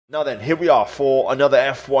Now then, here we are for another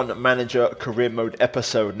F1 Manager Career Mode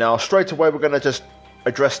episode. Now, straight away, we're going to just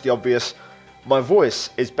address the obvious. My voice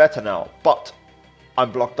is better now, but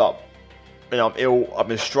I'm blocked up. You know, I'm ill, I've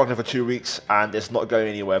been struggling for 2 weeks, and it's not going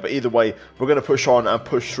anywhere. But either way, we're going to push on and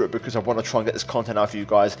push through it because I want to try and get this content out for you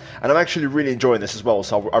guys. And I'm actually really enjoying this as well,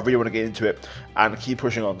 so I really want to get into it and keep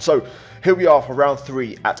pushing on. So, here we are for round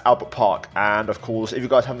 3 at Albert Park. And of course, if you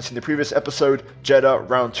guys haven't seen the previous episode, Jeddah,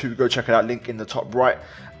 round 2, go check it out, link in the top right.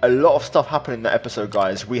 A lot of stuff happened in that episode,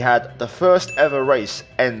 guys. We had the first ever race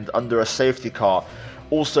end under a safety car.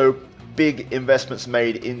 Also, big investments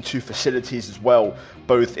made into facilities as well,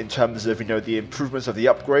 both in terms of, you know, the improvements of the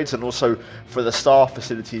upgrades and also for the staff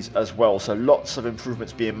facilities as well. So lots of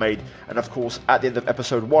improvements being made. And of course, at the end of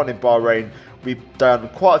episode 1 in Bahrain, we've done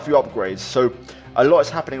quite a few upgrades. So a lot is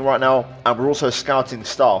happening right now, and we're also scouting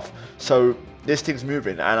staff. So this thing's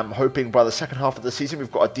moving, and I'm hoping by the second half of the season,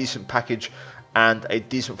 we've got a decent package and a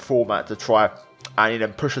decent format to try and, you know,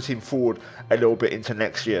 push the team forward a little bit into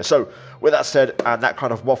next year. So with that said, and that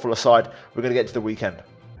kind of waffle aside, we're going to get to the weekend.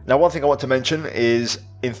 Now, one thing I want to mention is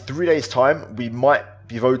in 3 days time, we might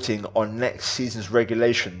be voting on next season's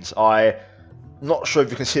regulations. I'm not sure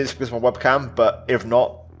if you can see this because of my webcam, but if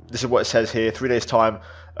not, this is what it says here: 3 days time,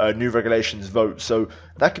 new regulations vote. So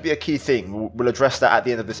that could be a key thing. We'll address that at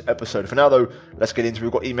the end of this episode. For now though, let's get into it.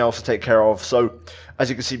 We've got emails to take care of. So as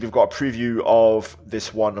you can see, we've got a preview of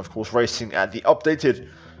this one, of course, racing at the updated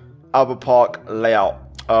Albert Park layout.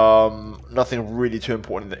 Nothing really too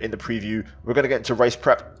important in the preview. We're going to get into race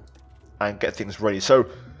prep and get things ready. So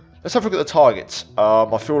let's have a look at the targets.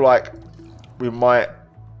 I feel like we might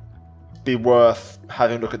be worth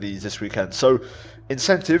having a look at these this weekend. So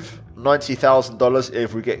incentive, $90,000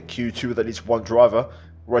 if we get Q2 with at least one driver,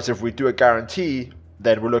 whereas if we do a guarantee,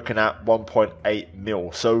 then we're looking at 1.8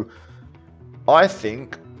 mil. So I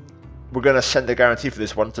think we're going to send a guarantee for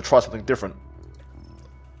this one to try something different.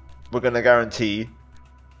 We're going to guarantee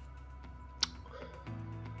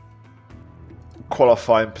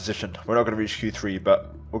qualifying position. We're not going to reach Q3,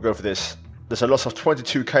 but we'll go for this. There's a loss of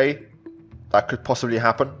 22k. That could possibly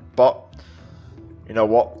happen, but you know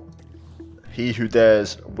what? He who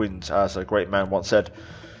dares wins, as a great man once said.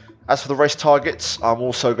 As for the race targets, I'm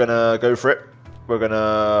also going to go for it. We're going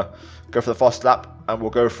to go for the fast lap, and we'll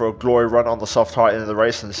go for a glory run on the soft tire end of the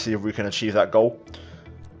race and see if we can achieve that goal.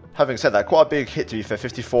 Having said that, quite a big hit to be fair,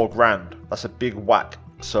 54 grand. That's a big whack.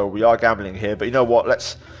 So we are gambling here, but you know what?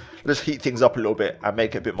 Let's heat things up a little bit and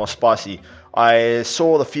make it a bit more spicy. I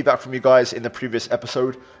saw the feedback from you guys in the previous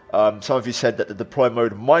episode. Some of you said that the deploy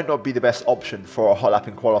mode might not be the best option for a hot lap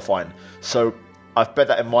in qualifying. So I've bear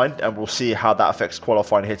that in mind, and we'll see how that affects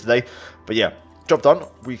qualifying here today. But yeah, job done.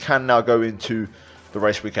 We can now go into the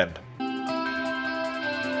race weekend.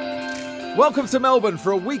 Welcome to Melbourne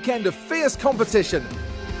for a weekend of fierce competition.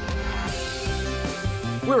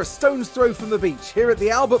 We're a stone's throw from the beach here at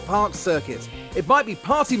the Albert Park circuit. It might be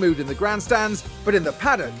party mood in the grandstands, but in the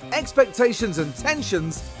paddock, expectations and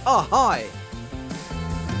tensions are high.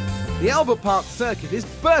 The Albert Park circuit is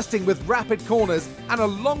bursting with rapid corners and a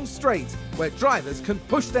long straight where drivers can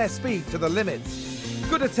push their speed to the limits.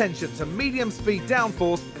 Good attention to medium speed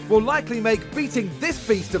downforce will likely make beating this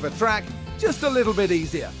beast of a track just a little bit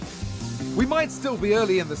easier. We might still be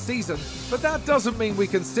early in the season, but that doesn't mean we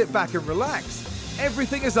can sit back and relax.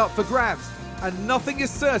 Everything is up for grabs, and nothing is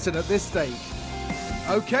certain at this stage.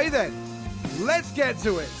 Okay then, let's get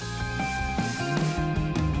to it.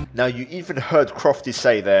 Now, you even heard Crofty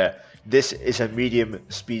say there, this is a medium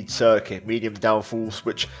speed circuit, medium downforce,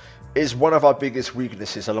 which is one of our biggest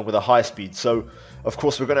weaknesses along with a high speed. So of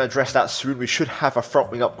course we're going to address that soon. We should have a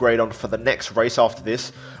front wing upgrade on for the next race after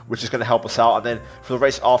this, which is going to help us out, and then for the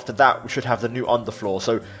race after that we should have the new underfloor.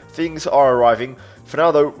 So things are arriving. For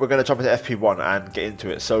now though, we're going to jump into FP1 and get into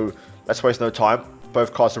it. So let's waste no time.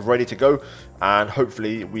 Both cars are ready to go, and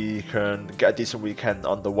hopefully we can get a decent weekend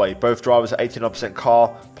underway. Both drivers are 89% car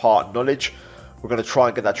part knowledge. We're going to try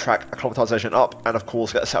and get that track acclimatization up, and of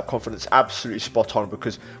course get the setup confidence absolutely spot on,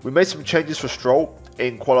 because we made some changes for Stroll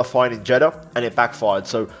in qualifying in Jeddah and it backfired.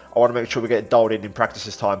 So I want to make sure we get it dialed in practice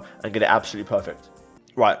this time and get it absolutely perfect.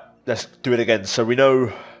 Right, let's do it again. So we know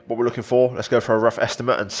what we're looking for. Let's go for a rough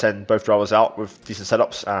estimate and send both drivers out with decent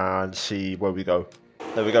setups and see where we go.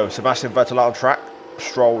 There we go. Sebastian Vettel out on track.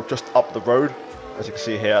 Stroll just up the road, as you can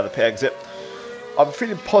see here at the pit exit. I'm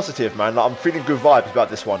feeling positive, man. Like, I'm feeling good vibes about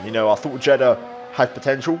this one. You know, I thought Jeddah had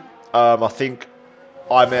potential. I think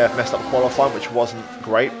I may have messed up qualifying, which wasn't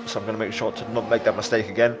great, so I'm going to make sure to not make that mistake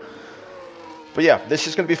again. But yeah, this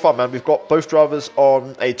is going to be fun, man. We've got both drivers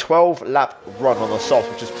on a 12-lap run on the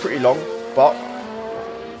soft, which is pretty long, but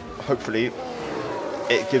hopefully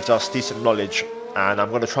it gives us decent knowledge and I'm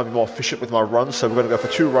going to try and be more efficient with my runs. So we're going to go for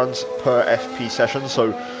 2 runs per FP session.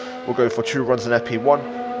 So we'll go for 2 runs in FP1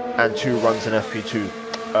 and 2 runs in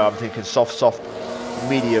FP2. I'm thinking soft, soft,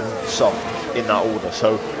 medium, soft in that order.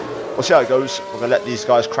 So we'll see how it goes. We're going to let these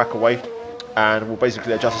guys crack away, and we'll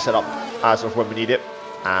basically adjust the setup as of when we need it,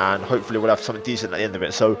 and hopefully we'll have something decent at the end of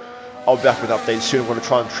it. So I'll be back with updates soon. I'm going to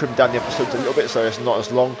try and trim down the episodes a little bit so it's not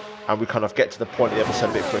as long, and we kind of get to the point of the episode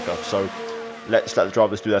a bit quicker. So let's let the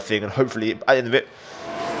drivers do their thing, and hopefully at the end of it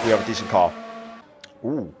we have a decent car.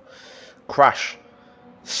 Ooh, crash,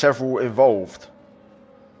 several involved.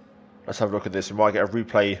 Let's have a look at this. We might get a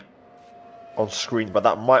replay on screen, but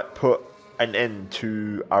that might put an end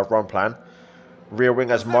to our run plan. Rear wing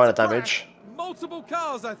has minor damage. Multiple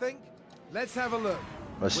cars, I think. Let's have a look.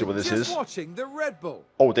 Let's see what this is. Watching the Red Bull.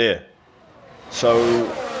 Oh dear.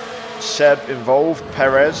 So Seb involved,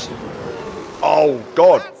 Perez. Oh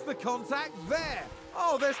God. That's the contact there.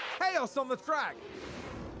 Oh, there's chaos on the track.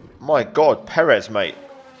 My God, Perez, mate.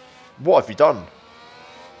 What have you done?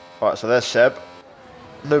 Right, so there's Seb.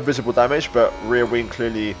 No visible damage, but rear wing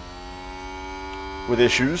clearly with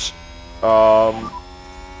issues. Car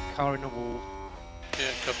in the wall. Yeah,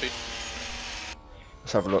 copy.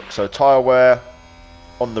 Let's have a look. So tyre wear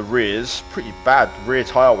on the rears, pretty bad rear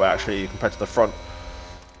tyre wear actually compared to the front.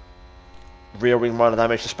 Rear wing minor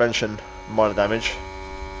damage, suspension minor damage.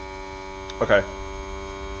 Okay.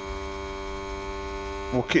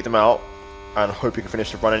 We'll keep them out and hope he can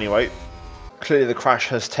finish the run anyway. Clearly the crash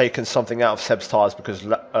has taken something out of Seb's tyres, because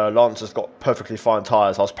Lance has got perfectly fine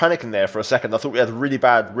tyres. I was panicking there for a second. I thought we had really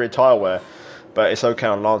bad rear tyre wear, but it's okay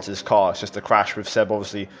on Lance's car. It's just the crash with Seb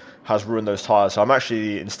obviously has ruined those tyres. So I'm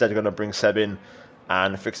actually instead going to bring Seb in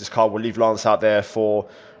and fix his car. We'll leave Lance out there for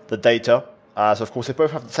the data. So of course they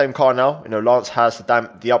both have the same car now. You know, Lance has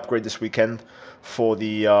the upgrade this weekend for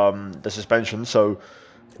the suspension. So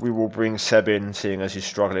we will bring Seb in, seeing as he's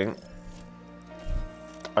struggling,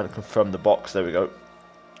 and confirm the box. There we go.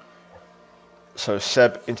 So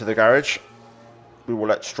Seb into the garage. We will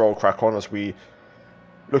let Stroll crack on as we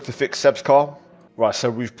look to fix Seb's car. Right, so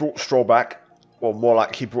we've brought Stroll back. Well, more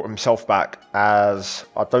like he brought himself back, as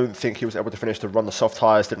I don't think he was able to finish the run. The soft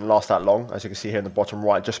tyres didn't last that long, as you can see here in the bottom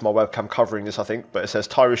right. Just my webcam covering this, I think. But it says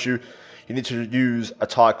tyre issue. You need to use a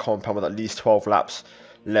tyre compound with at least 12 laps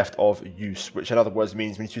left of use, which in other words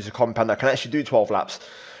means we need to use a compound that can actually do 12 laps.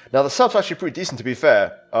 Now the sub's actually pretty decent, to be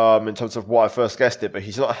fair, in terms of what I first guessed it, but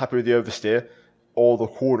he's not happy with the oversteer or the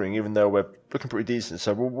cornering, even though we're looking pretty decent.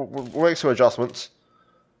 So we'll make some adjustments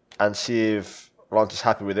and see if Lance is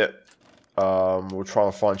happy with it. We'll try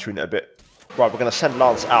and fine tune it a bit. Right, we're going to send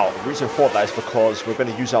Lance out. The reason for that is because we're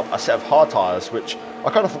going to use up a set of hard tyres, which I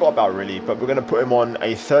kind of forgot about really, but we're going to put him on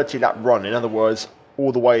a 30-lap run. In other words,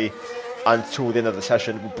 all the way until the end of the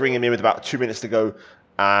session. We'll bring him in with about 2 minutes to go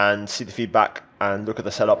and see the feedback and look at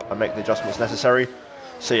the setup and make the adjustments necessary.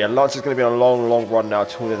 So yeah, Lance is going to be on a long run now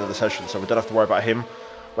till the end of the session, so we don't have to worry about him.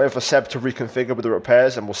 Waiting for Seb to reconfigure with the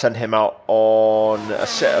repairs, and we'll send him out on a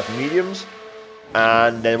set of mediums.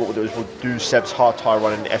 And then what we'll do is we'll do Seb's hard tyre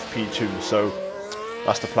run in FP2. So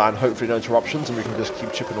that's the plan. Hopefully no interruptions, and we can just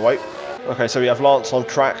keep chipping away. Okay, so we have Lance on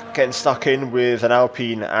track, getting stuck in with an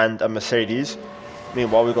Alpine and a Mercedes.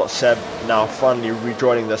 Meanwhile, we've got Seb now finally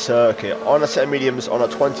rejoining the circuit on a set of mediums on a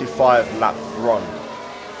 25-lap run.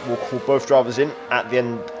 We'll call both drivers in at the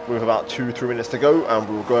end with about 2-3 minutes to go, and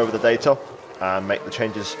we'll go over the data and make the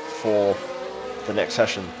changes for the next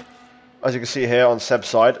session. As you can see here on Seb's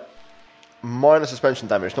side, minor suspension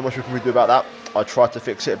damage. Not much we can really do about that. I tried to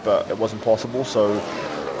fix it, but it wasn't possible. So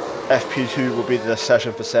FP2 will be the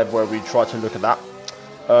session for Seb where we try to look at that.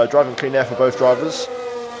 Driving clean air for both drivers.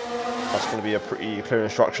 That's going to be a pretty clear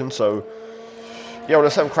instruction. So yeah, well,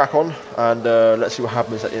 let's let them crack on, and let's see what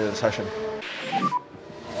happens at the end of the session.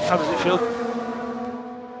 How does it feel?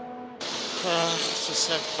 Just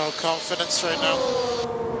have no confidence right now.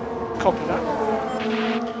 Copy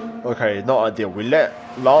that. Okay, not ideal. We let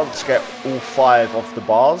Lance get all 5 off the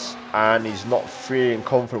bars, and he's not feeling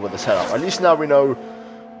confident with the setup. At least now we know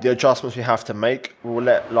the adjustments we have to make. We'll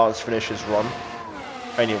let Lance finish his run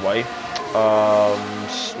anyway. You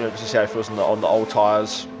know, just to see how it feels on the old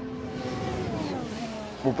tyres.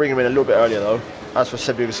 We'll bring him in a little bit earlier though. As for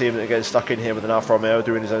Seb, you can see him getting stuck in here with an Alfa Romeo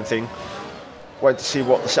doing his own thing. Wait to see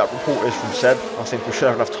what the setup report is from Seb. I think we should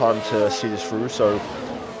have enough time to see this through, so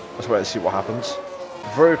let's wait and see what happens.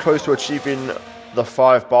 Very close to achieving the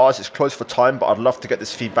 5 bars. It's close for time, but I'd love to get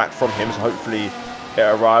this feedback from him, so hopefully it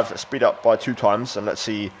arrives. Let's speed up by 2 times, and let's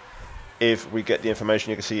see if we get the information.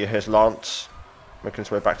 You can see here's Lance making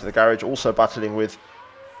his way back to the garage, also battling with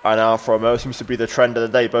an Alfa Romeo. Seems to be the trend of the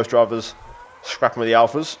day, both drivers scrapping with the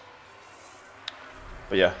Alphas.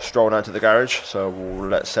 But yeah, Stroll down to the garage, so we'll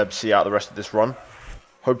let Seb see out the rest of this run.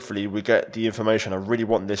 Hopefully we get the information. I really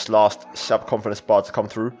want this last Seb confidence bar to come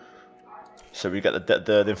through, so we get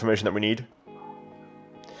the information that we need.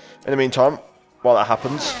 In the meantime, while that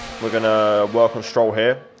happens, we're going to work on Stroll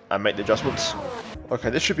here and make the adjustments. Okay,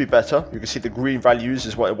 this should be better. You can see the green values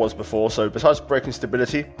is what it was before. So besides braking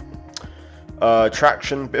stability,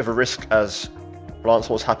 traction, bit of a risk, as Lance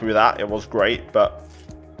was happy with that. It was great, but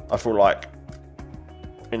I feel like,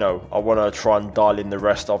 you know, I want to try and dial in the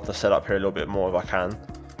rest of the setup here a little bit more if I can.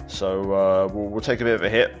 So we'll take a bit of a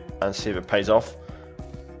hit and see if it pays off.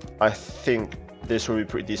 I think this will be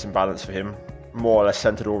pretty decent balance for him, more or less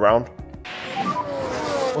centered all round.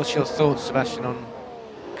 What's your thoughts, Sebastian, on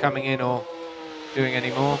coming in or doing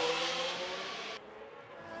any more?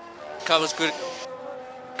 Car was good.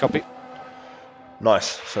 Copy.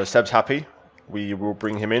 Nice. So Seb's happy. We will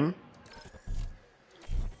bring him in.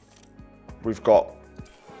 We've got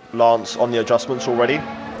Lance on the adjustments already.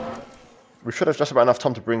 We should have just about enough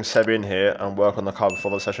time to bring Seb in here and work on the car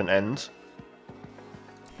before the session ends.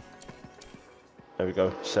 There we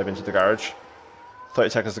go. Seb into the garage. 30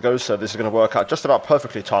 seconds to go, so this is going to work out just about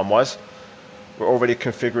perfectly time-wise. We're already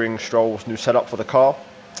configuring Stroll's new setup for the car,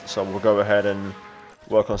 so we'll go ahead and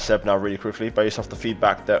work on Seb now really quickly based off the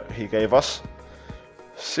feedback that he gave us.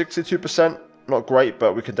 62%, not great,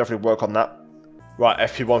 but we can definitely work on that. Right,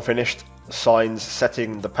 FP1 finished. Signs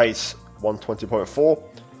setting the pace 120.4.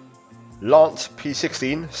 Lance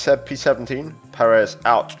P16, Seb P17, Perez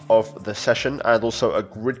out of the session, and also a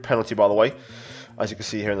grid penalty, by the way, as you can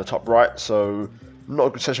see here in the top right. So not a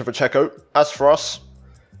good session for Checo. As for us,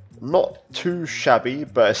 not too shabby,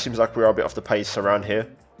 but it seems like we are a bit off the pace around here.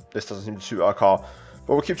 This doesn't seem to suit our car,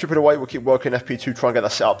 but we'll keep chipping away. We'll keep working FP2, try and get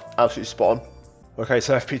that set up absolutely spot on. Okay,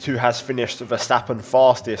 so FP2 has finished Verstappen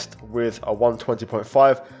fastest with a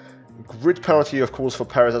 120.5. Grid penalty, of course, for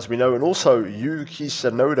Perez, as we know, and also Yuki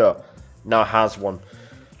Tsunoda now has one.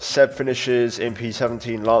 Seb finishes in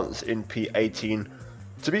P17, Lance in P18.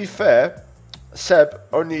 To be fair, Seb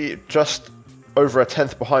only just over a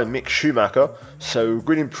tenth behind Mick Schumacher, so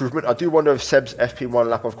good improvement. I do wonder if Seb's FP1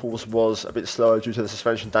 lap, of course, was a bit slower due to the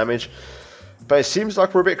suspension damage, but it seems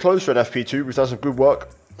like we're a bit closer in FP2. We've done some good work.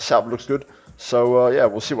 Setup looks good, so yeah,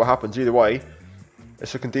 we'll see what happens. Either way,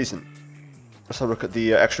 it's looking decent. Let's have a look at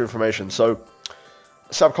the extra information. So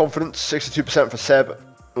Seb confidence 62% for Seb,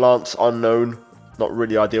 Lance unknown, not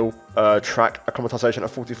really ideal. Track acclimatization at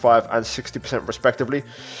 45 and 60% respectively.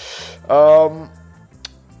 I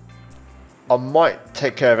might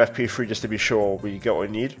take care of FP3 just to be sure we get what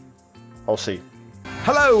we need. I'll see.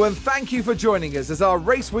 Hello and thank you for joining us as our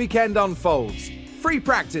race weekend unfolds. Free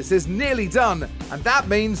practice is nearly done, and that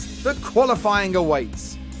means that qualifying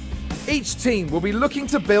awaits. Each team will be looking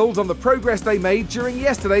to build on the progress they made during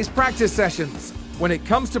yesterday's practice sessions. When it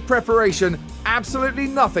comes to preparation, absolutely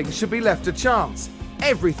nothing should be left to chance.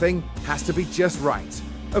 Everything has to be just right.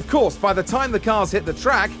 Of course, by the time the cars hit the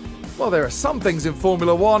track, well, there are some things in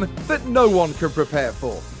Formula One that no one can prepare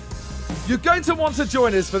for. You're going to want to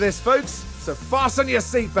join us for this, folks, so fasten your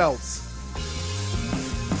seatbelts.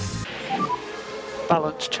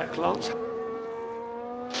 Balance check, Lance.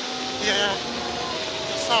 Yeah,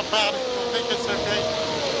 it's not bad. I think it's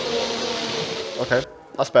okay. Okay,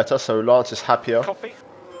 that's better. So Lance is happier Copy.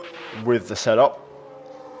 with the setup.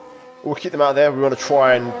 We'll keep them out there. We want to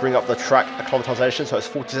try and bring up the track acclimatization. So it's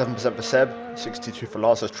 47% for Seb, 62% for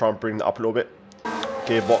Lance. Let's try and bring that up a little bit.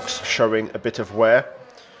 Gearbox showing a bit of wear.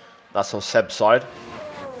 That's on Seb's side.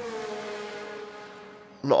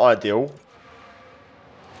 Not ideal.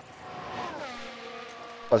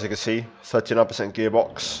 As you can see, 39%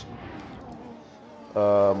 gearbox.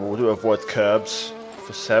 We'll do avoid curbs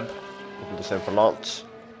for Seb. We'll do the same for Lance.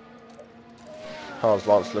 How's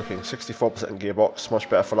Lance looking? 64% gearbox, much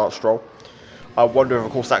better for Lance Stroll. I wonder if,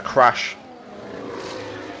 of course, that crash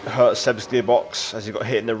hurt Seb's gearbox as he got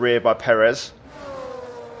hit in the rear by Perez.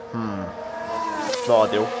 Not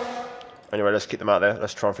ideal. Anyway, let's keep them out there.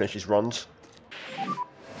 Let's try and finish these runs. Yeah,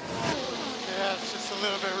 it's just a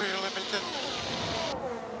little bit rear limited.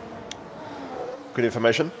 Good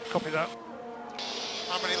information. Copy that.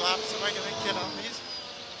 How many laps am I going to get on these?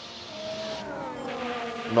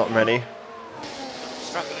 Not many.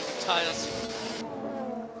 Struggling with tyres.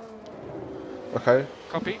 Okay.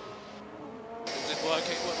 Copy. Is it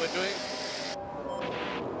working what we're doing?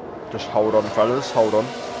 Just hold on, fellas. Hold on.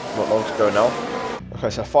 Not long to go now. Okay,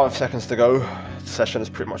 so 5 seconds to go. The session is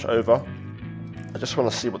pretty much over. I just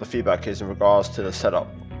want to see what the feedback is in regards to the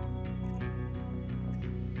setup.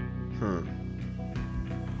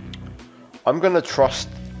 I'm going to trust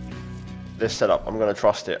this setup. I'm going to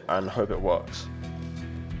trust it and hope it works.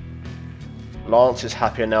 Lance is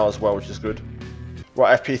happier now as well, which is good.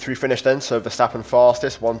 Right, FP3 finished then, so Verstappen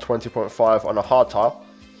fastest, 120.5 on a hard tyre.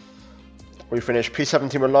 We finished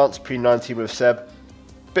P17 with Lance, P19 with Seb.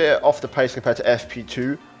 Bit off the pace compared to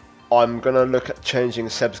FP2. I'm going to look at changing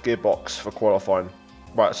Seb's gearbox for qualifying.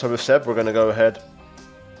 Right, so with Seb, we're going to go ahead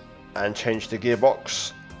and change the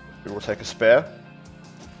gearbox. We will take a spare.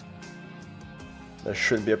 There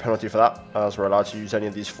shouldn't be a penalty for that, as we're allowed to use any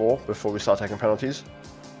of these four before we start taking penalties.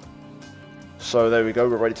 So there we go,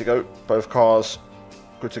 we're ready to go. Both cars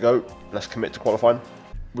good to go. Let's commit to qualifying.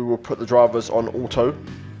 We will put the drivers on auto.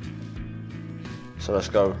 So let's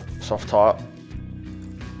go. Soft tyre.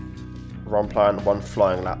 Run plan, 1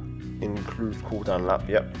 flying lap. Include cool down lap,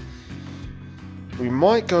 yep. We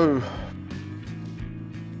might go...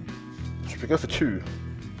 Should we go for 2?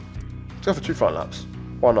 Let's go for 2 flying laps.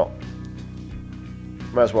 Why not?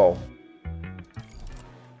 May as well.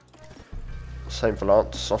 Same for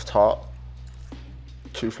Lance, soft tyre.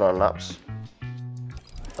 2 flying laps.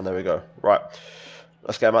 And there we go. Right.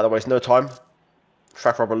 Let's get them out of the way. It's no time.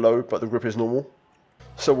 Track rubber low, but the grip is normal.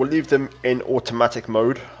 So we'll leave them in automatic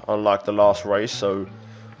mode, unlike the last race. So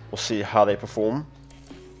we'll see how they perform.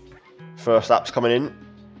 First lap's coming in.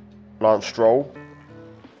 Lance Stroll.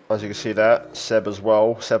 As you can see there. Seb as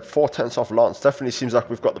well. Seb 4 tenths off Lance. Definitely seems like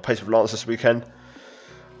we've got the pace of Lance this weekend.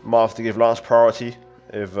 Might have to give Lance priority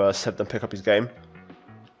if Seb doesn't pick up his game.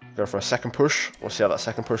 Go for a second push. We'll see how that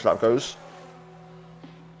second push lap goes.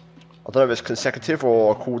 I don't know if it's consecutive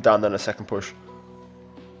or a cool down then a second push.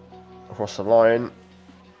 Across the line.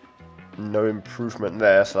 No improvement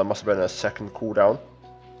there, so that must have been a second cool down.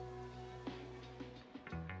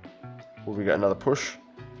 Will we get another push?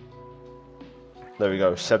 There we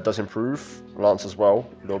go. Seb does improve. Lance as well,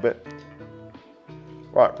 a little bit.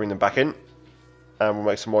 Right, bring them back in. And we'll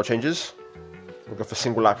make some more changes. We'll go for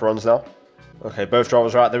single lap runs now. Okay, both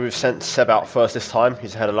drivers are out there. We've sent Seb out first this time.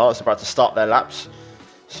 He's ahead of Lance, about to start their laps.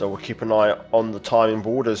 So we'll keep an eye on the timing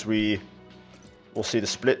board as we'll see the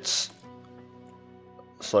splits.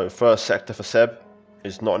 So first sector for Seb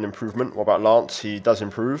is not an improvement. What about Lance? He does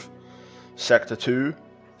improve. Sector 2,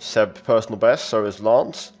 Seb personal best, so is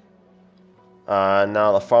Lance. And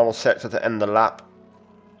now the final sector to end the lap.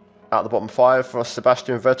 Out the bottom 5 for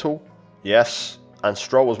Sebastian Vettel. Yes, and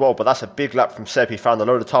Stroll as well, but that's a big lap from Seb. He found a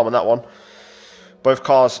load of time on that one. Both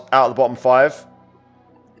cars out of the bottom 5.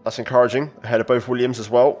 That's encouraging. Ahead of both Williams as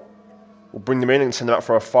well. We'll bring them in and send them out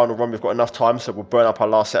for a final run. We've got enough time, so we'll burn up our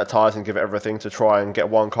last set of tyres and give it everything to try and get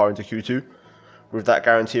one car into Q2. With that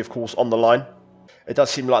guarantee, of course, on the line. It does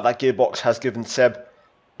seem like that gearbox has given Seb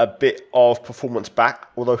a bit of performance back.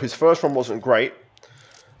 Although his first run wasn't great,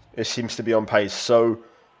 it seems to be on pace. So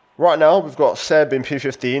right now, we've got Seb in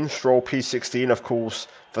P15, Stroll P16. Of course,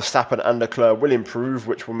 Verstappen and Leclerc will improve,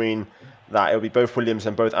 which will mean that it'll be both Williams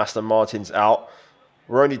and both Aston Martins out.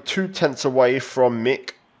 We're only 2 tenths away from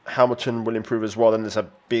Mick. Hamilton will improve as well. Then there's a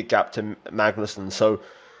big gap to Magnussen. So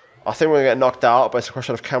I think we're going to get knocked out. But it's a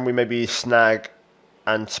question of can we maybe snag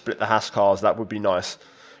and split the Haas cars. That would be nice.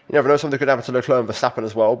 You never know, something could happen to Leclerc and Verstappen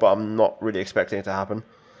as well. But I'm not really expecting it to happen.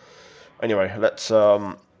 Anyway, let's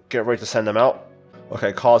get ready to send them out.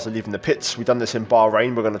 Okay, cars are leaving the pits. We've done this in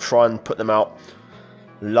Bahrain. We're going to try and put them out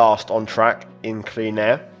last on track in clean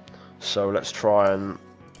air. So let's try and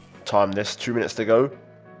time this. 2 minutes to go.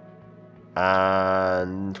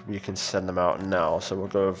 And we can send them out now. So we'll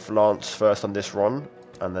go with Lance first on this run.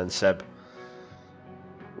 And then Seb.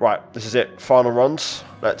 Right, this is it. Final runs.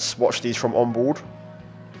 Let's watch these from onboard.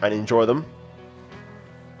 And enjoy them.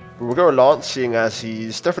 We'll go with Lance, seeing as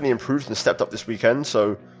he's definitely improved and stepped up this weekend.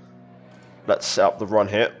 So let's set up the run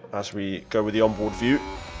here as we go with the onboard view.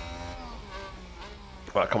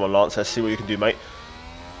 Right, come on Lance, let's see what you can do, mate.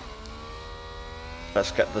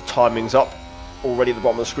 Let's get the timings up. Already at the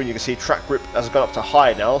bottom of the screen you can see track grip has gone up to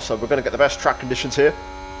high now, so we're going to get the best track conditions here.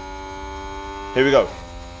 Here we go.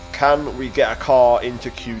 Can we get a car into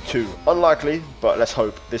Q2? Unlikely, but let's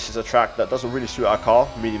hope. This is a track that doesn't really suit our car,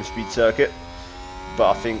 medium speed circuit.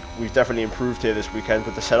 But I think we've definitely improved here this weekend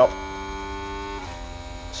with the setup.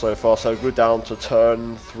 So far so good. Down to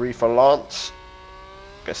turn 3 for Lance.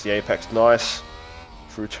 Gets the apex nice.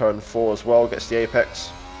 Through turn 4 as well, gets the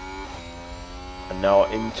apex. And now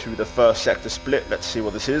into the first sector split. Let's see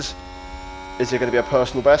what this is. Is it going to be a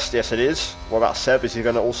personal best? Yes, it is. What about Seb? Is he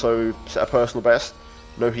going to also set a personal best?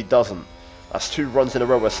 No, he doesn't. That's 2 runs in a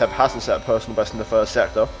row where Seb hasn't set a personal best in the first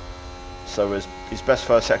sector. So his best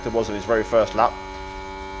first sector was in his very first lap.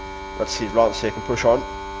 Let's see if Lance here can push on.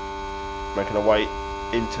 Making our way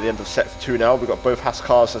into the end of sector 2 now. We've got both Haas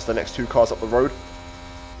cars as the next 2 cars up the road.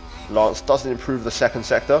 Lance doesn't improve the second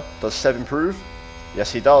sector. Does Seb improve?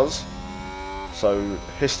 Yes, he does. So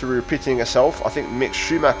history repeating itself. I think Mick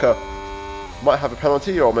Schumacher might have a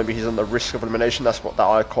penalty, or maybe he's on the risk of elimination. That's what that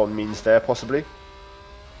icon means there, possibly.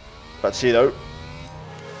 Let's see though.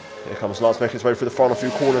 Here comes Lance making his way through the final few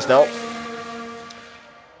corners now.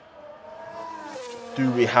 Do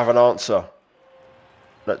we have an answer?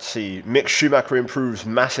 Let's see. Mick Schumacher improves,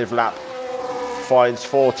 massive lap. Finds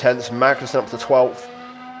 4 tenths. Magnussen up to 12th.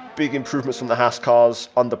 Big improvements from the Haas cars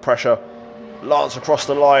under pressure. Lance across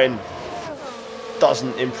the line.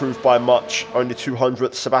 Doesn't improve by much. Only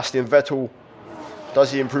 200th. Sebastian Vettel.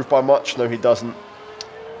 Does he improve by much? No, he doesn't.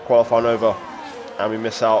 Qualifying over. And we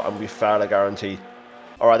miss out and we fail a guarantee.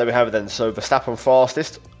 Alright, there we have it then. So Verstappen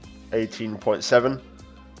fastest. 18.7.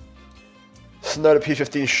 Tsunoda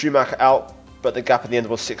P15, Schumacher out. But the gap in the end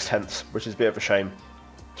was 6 tenths, which is a bit of a shame.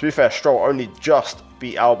 To be fair, Stroll only just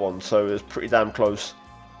beat Albon, so it was pretty damn close.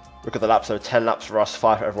 Look at the laps, so 10 laps for us,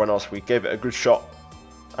 5 for everyone else. We gave it a good shot,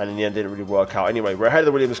 and in the end, it didn't really work out. Anyway, we're ahead of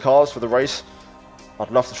the Williams cars for the race.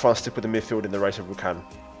 I'd love to try and stick with the midfield in the race if we can.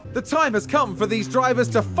 The time has come for these drivers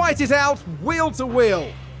to fight it out wheel to wheel.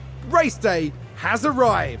 Race day has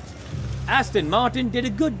arrived. Aston Martin did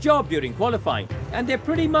a good job during qualifying, and they're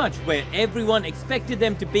pretty much where everyone expected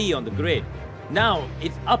them to be on the grid. Now,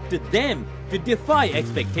 it's up to them to defy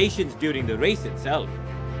expectations during the race itself.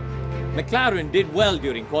 McLaren did well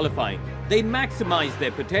during qualifying. They maximized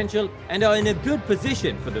their potential and are in a good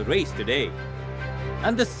position for the race today.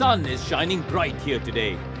 And the sun is shining bright here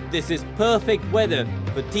today. This is perfect weather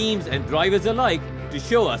for teams and drivers alike to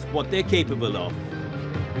show us what they're capable of.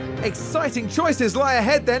 Exciting choices lie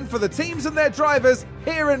ahead then for the teams and their drivers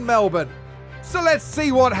here in Melbourne. So let's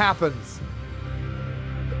see what happens.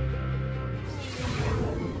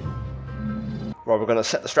 Right, we're going to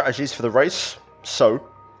set the strategies for the race. So,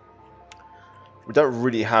 we don't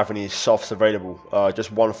really have any softs available.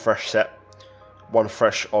 Just one fresh set. One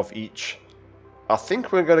fresh of each. I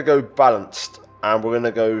think we're going to go balanced. And we're going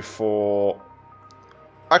to go for...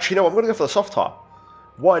 Actually, no, I'm going to go for the soft tire.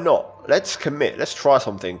 Why not? Let's commit. Let's try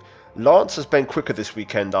something. Lance has been quicker this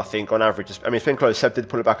weekend, I think, on average. I mean, it's been close. Seb did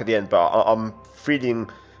pull it back at the end, but I'm feeling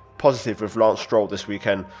positive with Lance Stroll this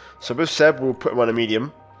weekend. So with Seb, we'll put him on a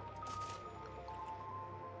medium.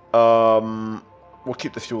 We'll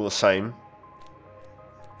keep the fuel the same.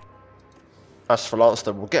 As for Lance,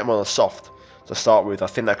 though, we'll get him on a soft to start with. I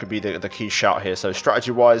think that could be the key shout here. So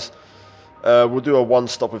strategy-wise, we'll do a one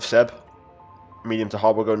stop with Seb. Medium to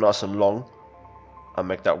hard, we'll go nice and long and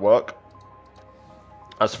make that work.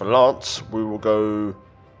 As for Lance, we will go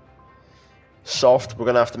soft. We're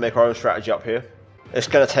going to have to make our own strategy up here. It's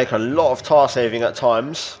going to take a lot of tyre saving at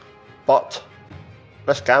times, but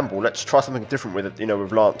let's gamble. Let's try something different with it, you know,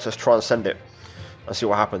 with Lance. Let's try and send it and see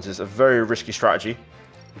what happens. It's a very risky strategy.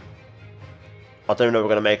 I don't know if we're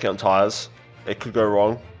going to make it on tyres. It could go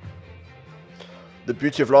wrong. The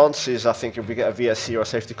beauty of Lance is, I think, if we get a VSC or a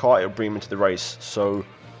safety car, it'll bring him into the race. So,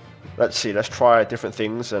 let's see. Let's try different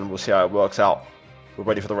things and we'll see how it works out. We're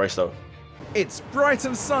ready for the race, though. It's bright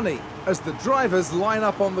and sunny as the drivers line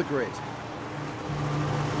up on the grid.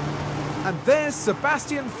 And there's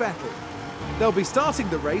Sebastian Vettel. They'll be starting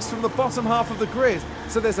the race from the bottom half of the grid,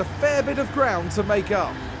 so there's a fair bit of ground to make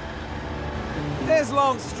up. There's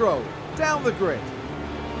Lance Stroll, down the grid.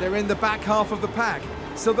 They're in the back half of the pack,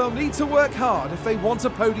 so they'll need to work hard if they want a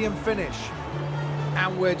podium finish.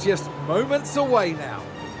 And we're just moments away now.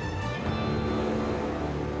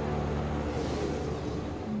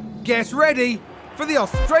 Get ready for the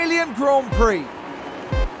Australian Grand Prix.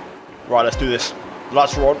 Right, let's do this.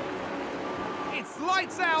 Lights are on. It's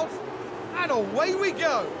lights out, and away we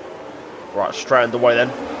go. Right, straight underway then.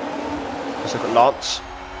 Let's look at Lance.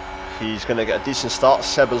 He's going to get a decent start.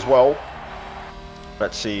 Seb as well.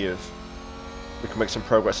 Let's see if we can make some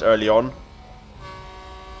progress early on.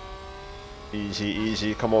 Easy,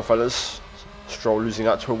 easy. Come on, fellas. Stroll losing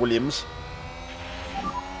out to a Williams.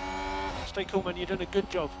 Stay cool, man. You're doing a good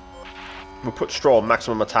job. We'll put Stroll on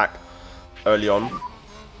maximum attack early on.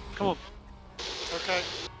 Come on. Okay.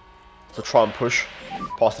 To try and push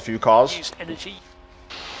past a few cars. Use energy.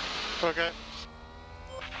 Okay.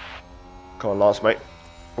 Come on, Lance, mate.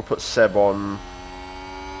 We'll put Seb on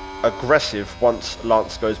aggressive once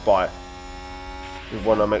Lance goes by. We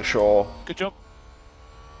want to make sure Good job.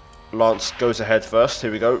 Lance goes ahead first.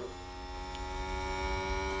 Here we go.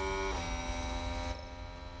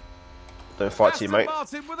 Don't fight, Aston teammate.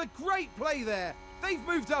 Martin with a great play there. They've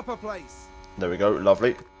moved up a place. There we go.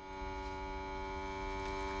 Lovely.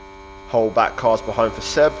 Hold back cars behind for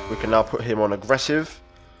Seb. We can now put him on aggressive.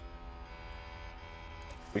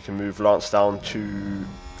 We can move Lance down to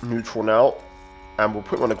neutral now. And we'll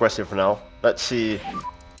put him on aggressive for now. Let's see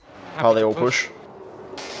how they all push.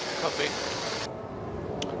 Copy.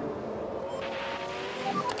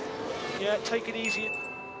 Yeah, take it easy.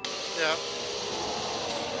 Yeah.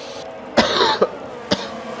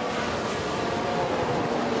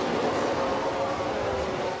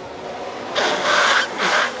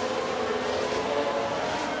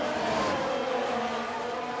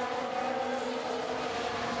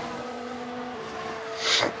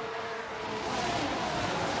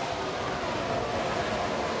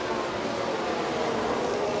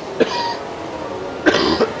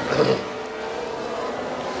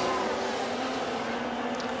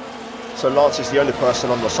 So Lance is the only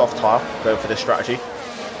person on the soft tyre going for this strategy.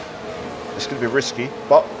 It's going to be risky,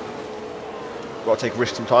 but got to take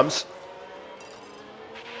risks sometimes.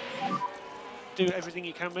 Do everything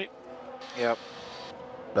you can, mate. Yep.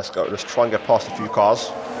 Let's go. Let's try and get past a few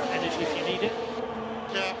cars. Energy if you need it.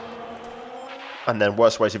 Yeah. And then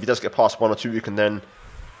worst ways, if he does get past one or two, you can then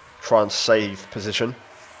try and save position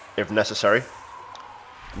if necessary.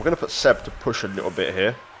 We're going to put Seb to push a little bit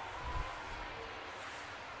here.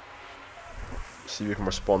 See if we can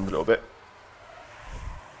respond a little bit.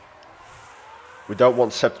 We don't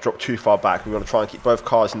want Seb to drop too far back. We want to try and keep both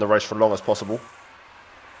cars in the race for as long as possible.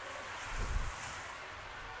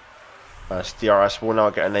 DRS will now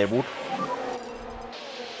get enabled.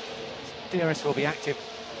 DRS will be active.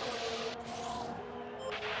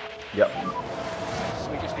 Yep.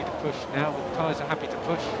 So we just need to push now. The tyres are happy to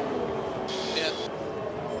push. Yeah.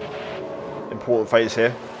 Important phase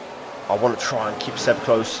here. I want to try and keep Seb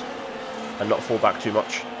close and not fall back too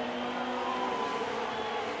much.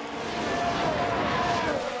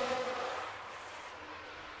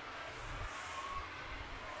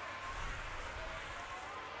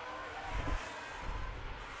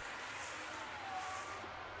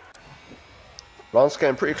 Lance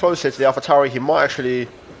getting pretty close here to the AlphaTauri. He might actually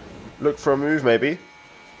look for a move, maybe.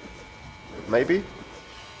 Maybe.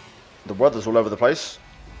 The weather's all over the place.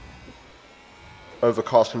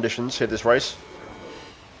 Overcast conditions here this race.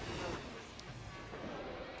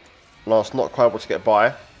 Lance not quite able to get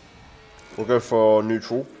by. We'll go for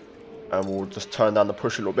neutral. And we'll just turn down the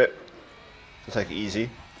push a little bit. To take it easy.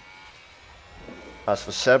 As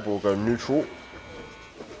for Seb, we'll go neutral.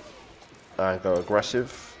 And go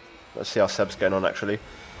aggressive. Let's see how Seb's getting on actually.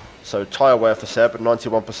 So tyre wear for Seb at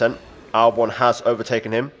 91%. Albon has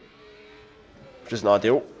overtaken him, which isn't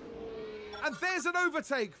ideal. And there's an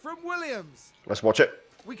overtake from Williams. Let's watch it.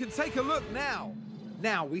 We can take a look now.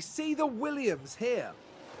 Now we see the Williams here.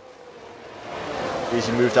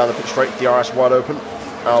 Easy move down the pit straight. DRS wide open.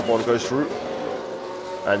 Albon goes through.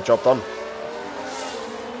 And job done.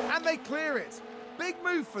 And they clear it. Big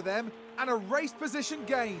move for them and a race position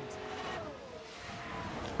gained.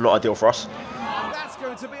 Not ideal for us. That's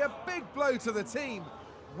going to be a big blow to the team.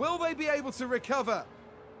 Will they be able to recover?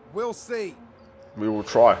 We'll see. We will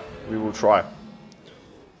try. We will try.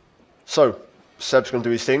 So, Seb's going to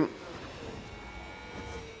do his thing.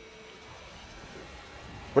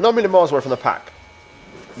 We're not a million miles away from the pack.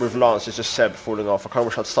 With Lance, it's just Seb falling off. I kind of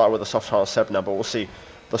wish I'd started with a soft tyre on Seb now, but we'll see.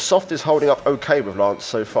 The soft is holding up okay with Lance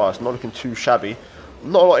so far. It's not looking too shabby.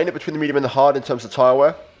 Not a lot in it between the medium and the hard in terms of tyre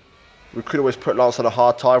wear. We could always put Lance on a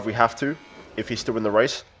hard tyre if we have to, if he's still in the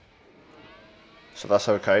race. So that's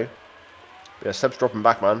okay. Yeah, Seb's dropping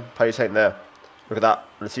back, man. Pace ain't there. Look at that.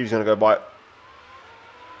 Let's see if he's going to go by it.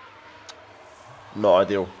 Not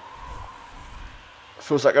ideal.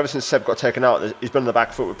 Feels like ever since Seb got taken out, he's been on the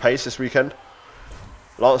back foot with pace this weekend.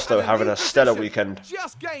 Lance, though, having a stellar weekend.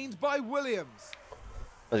 Just gained by Williams.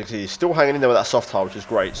 As you can see, he's still hanging in there with that soft tyre, which is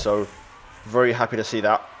great. So, very happy to see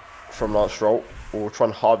that from Lance Stroll. We'll try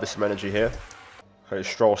and harvest some energy here. Okay,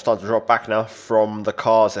 Stroll starting to drop back now from the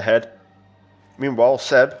cars ahead. Meanwhile,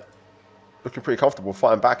 Seb looking pretty comfortable,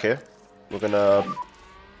 fighting back here. We're going to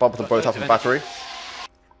bump them both up in battery.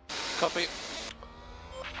 Copy.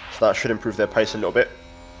 So that should improve their pace a little bit.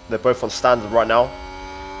 They're both on standard right now.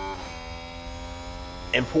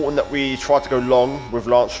 Important that we try to go long with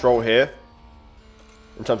Lance Stroll here.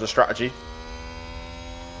 In terms of strategy.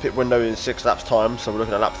 Pit window in 6 laps time, so we're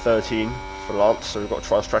looking at lap 13 for Lance. So we've got to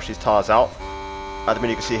try and stretch these tyres out. At the minute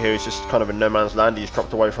you can see here, he's just kind of in no man's land. He's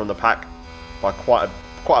dropped away from the pack by quite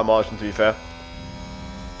a margin, to be fair.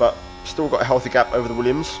 But still got a healthy gap over the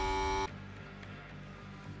Williams.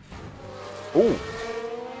 Ooh.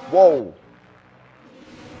 Whoa.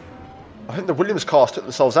 I think the Williams cars took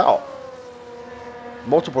themselves out.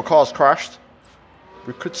 Multiple cars crashed.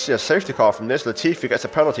 We could see a safety car from this. Latifi gets a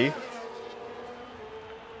penalty.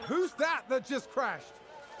 Who's that just crashed?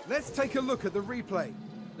 Let's take a look at the replay.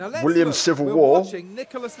 Now let's Williams look. Civil We're War. watching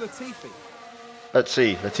Nicholas Latifi. Let's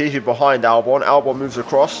see. Latifi behind Albon. Albon moves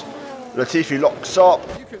across. Latifi locks up.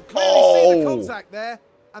 You can clearly see the Oh! contact there,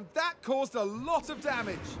 and that caused a lot of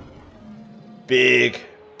damage. Big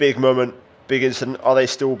big moment, big incident. Are they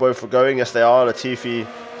still both going? Yes, they are. Latifi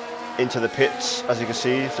into the pits, as you can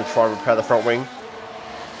see, to try and repair the front wing.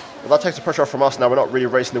 But that takes the pressure off from us now. We're not really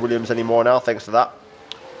racing the Williams anymore now, thanks to that,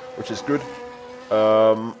 which is good.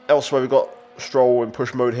 Elsewhere, we've got Stroll in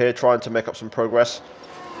push mode here, trying to make up some progress.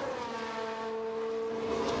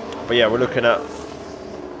 But yeah, we're looking at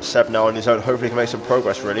Seb now on his own. Hopefully he can make some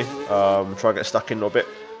progress, really. Try and get stuck in a little bit.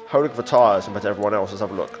 How are we looking for tyres compared to everyone else? Let's have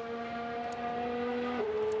a look.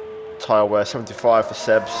 Tyre wear, 75 for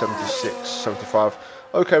Seb, 76, 75.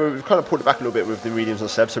 Okay, we've kind of pulled it back a little bit with the mediums on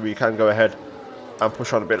Seb, so we can go ahead and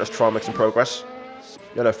push on a bit. Let's try and make some progress.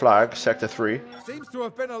 Yellow flag, sector 3. Seems to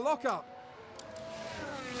have been a lockup.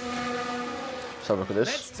 Let's have a look at this.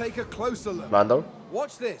 Let's take a closer look. Lando.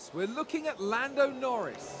 Watch this. We're looking at Lando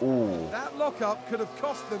Norris. Ooh. That lockup could have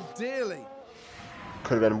cost them dearly.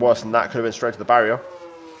 Could have been worse than that. Could have been straight to the barrier.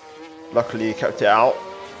 Luckily, he kept it out.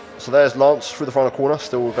 So there's Lance through the final corner.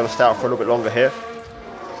 Still going to stay out for a little bit longer here.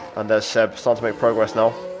 And there's Seb starting to make progress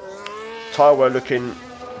now. Tyre wear looking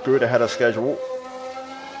good ahead of schedule.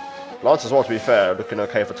 Lance as well, to be fair, looking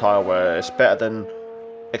okay for tyre wear. It's better than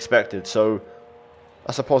expected. So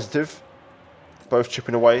that's a positive. Both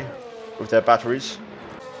chipping away with their batteries.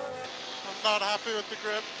 I'm not happy with the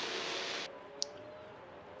grip.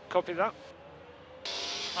 Copy that.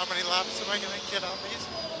 How many laps am I going to get on these?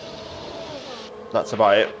 That's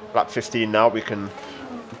about it. Lap 15 now, we can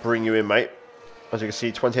bring you in, mate. As you can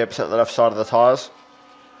see, 28% on the left side of the tyres.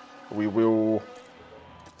 We will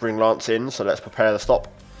bring Lance in, so let's prepare the stop.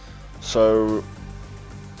 So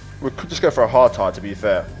we could just go for a hard tyre, to be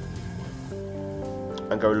fair,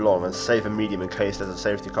 and go long and save a medium in case there's a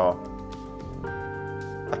safety car.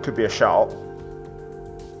 That could be a shout,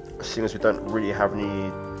 seeing as we don't really have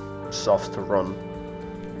any softs to run.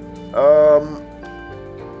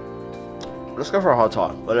 Let's go for a hard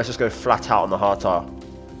tyre. Let's just go flat out on the hard tyre.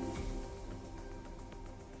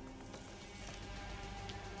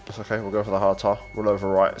 It's okay, we'll go for the hard tyre. We'll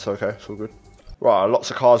overwrite, it's okay, it's all good. Right,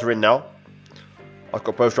 lots of cars are in now. I've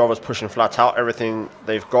got both drivers pushing flat out, everything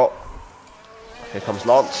they've got. Here comes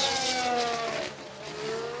Lance.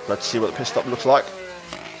 Let's see what the pit stop looks like.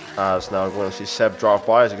 As now we're going to see Seb drive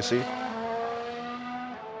by, as you can see.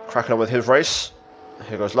 Cracking on with his race.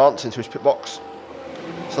 Here goes Lance into his pit box.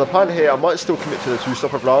 So the plan here, I might still commit to the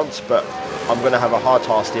 2-stop of Lance, but I'm going to have a hard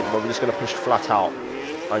tyre stint where we're just going to push flat out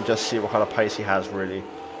and just see what kind of pace he has, really,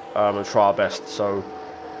 and try our best. So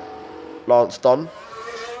Lance done.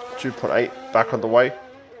 2.8 back on the way.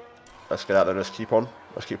 Let's get out there, let's keep on.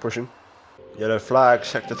 Let's keep pushing. Yellow flag,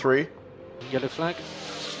 sector 3. Yellow flag.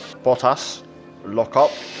 Bottas, lock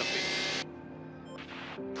up.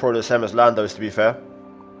 Probably the same as Lando's, to be fair.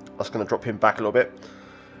 That's going to drop him back a little bit.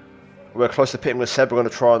 We're close to pitting with Seb. We're going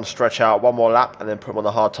to try and stretch out one more lap and then put him on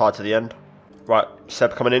the hard tyre to the end. Right,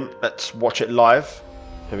 Seb coming in. Let's watch it live.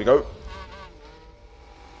 Here we go.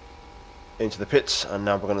 Into the pits, and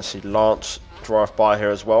now we're going to see Lance drive by here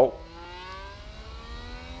as well.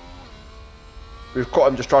 We've got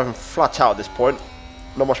him just driving flat out at this point.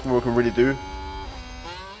 Not much more we can really do.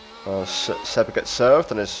 Seb gets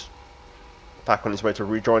served and is back on his way to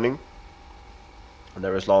rejoining. And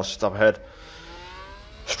there is Lance just up ahead.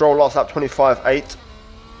 Stroll last lap 25.8.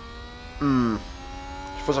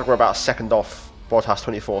 Feels like we're about a second off. Bottas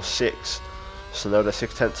 24.6. Sonoda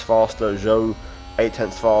 0.6 faster. Zhou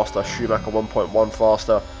 0.8 faster. Schumacher 1.1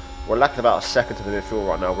 faster. We're lacking about a second to the midfield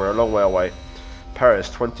right now. We're a long way away.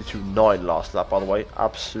 PEREZ 22.9 last lap, by the way.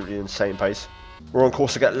 Absolutely insane pace. We're on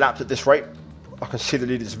course to get lapped at this rate. I can see the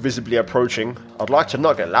lead is visibly approaching. I'd like to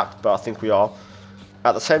not get lapped, but I think we are.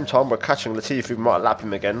 At the same time, we're catching Latifi. We might lap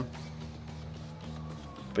him again.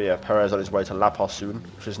 But yeah, PEREZ on his way to lap us soon,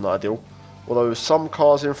 which isn't ideal. Although some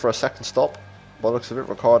cars in for a second stop. By the looks of it,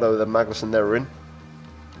 Ricciardo and Magnussen, they're in.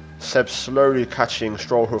 Seb slowly catching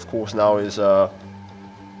Stroll, who of course now is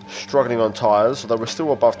struggling on tyres, although we're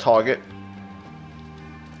still above target.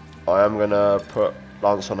 I am going to put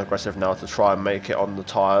Lance on aggressive now to try and make it on the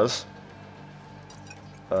tyres.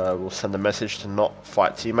 We'll send a message to not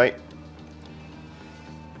fight teammate.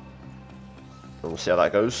 And we'll see how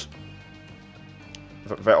that goes.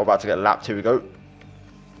 Vettel about to get lapped, here we go.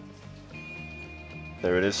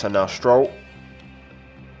 There it is, so now Stroll.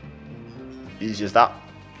 Easy as that.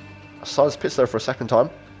 Sainz pits though for a second time.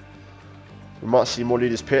 We might see more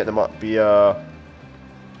leaders pit, there might be a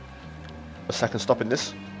second stop in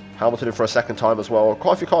this. Hamilton in for a second time as well.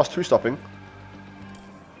 Quite a few cars 2-stopping.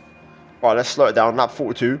 Right, let's slow it down. Lap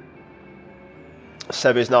 42.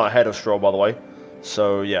 Seb is now ahead of Stroll, by the way.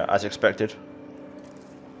 So yeah, as expected.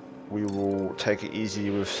 We will take it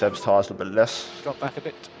easy with Seb's tyres a little bit less. Drop back a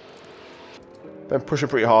bit. Been pushing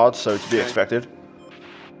pretty hard, so to be expected.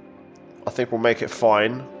 I think we'll make it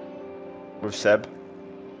fine with Seb.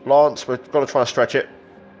 Lance, we're going to try and stretch it.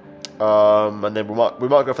 And then we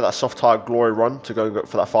might go for that soft tire glory run to go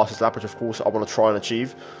for that fastest lap, which of course I want to try and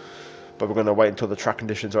achieve. But we're going to wait until the track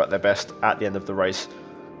conditions are at their best at the end of the race.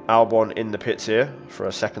 Albon in the pits here for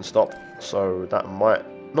a second stop. So that might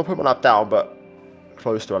not put him a lap down, but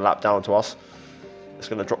close to a lap down to us. It's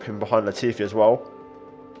going to drop him behind Latifi as well.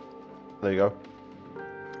 There you go.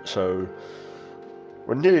 So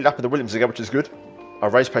we're nearly lapping the Williams again, which is good. Our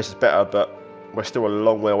race pace is better, but we're still a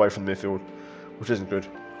long way away from the midfield, which isn't good.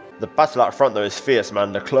 The battle out front though is fierce,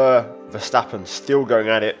 man. Leclerc, Verstappen still going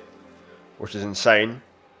at it, which is insane.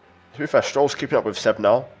 To be fair, Stroll's keeping up with Seb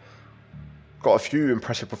now. Got a few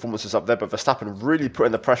impressive performances up there, but Verstappen really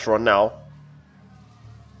putting the pressure on now.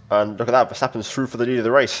 And look at that, Verstappen's through for the lead of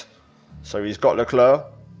the race. So he's got Leclerc.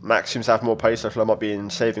 Max seems to have more pace. Leclerc might be in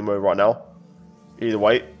saving mode right now. Either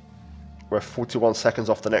way, we're 41 seconds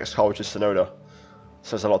off the next car, which is Tsunoda.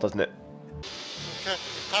 Says a lot, doesn't it? Okay,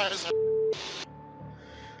 tires are...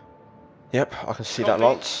 Yep, I can see that,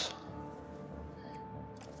 Lance.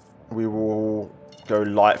 We will go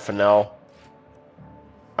light for now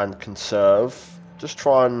and conserve. Just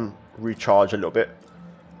try and recharge a little bit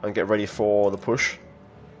and get ready for the push.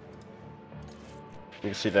 You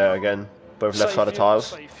can see there again, both left side of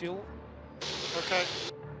tyres. Okay.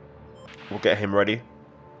 We'll get him ready.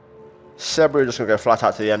 Seb, we're just going to go flat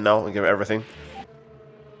out to the end now and give it everything.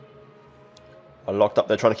 I locked up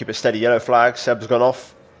there trying to keep it steady. Yellow flag. Seb's gone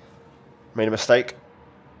off. Made a mistake.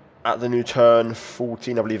 At the new turn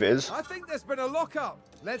 14, I believe it is. I think there's been a lock-up.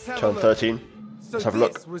 Let's have Turn a look. 13. So Let's have a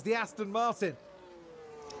look. this was the Aston Martin.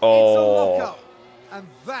 Oh. It's a lock-up, and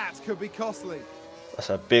that could be costly. That's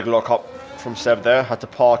a big lock-up from Seb there. Had to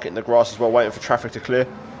park it in the grass as well, waiting for traffic to clear.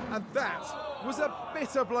 And that was a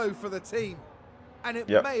bitter blow for the team. And it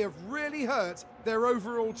may have really hurt their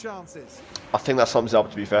overall chances. I think that sums it up,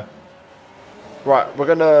 to be fair. Right, we're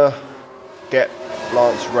going to get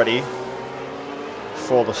Lance ready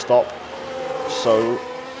for the stop. So,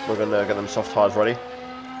 we're going to get them soft tyres ready.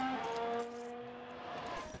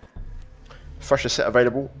 Fresher set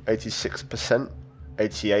available, 86%,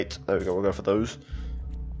 88. There we go, we'll go for those.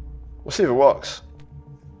 We'll see if it works.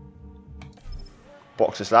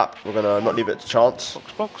 Box this lap. We're going to not leave it to chance.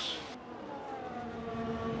 Box.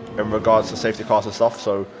 In regards to safety cars and stuff,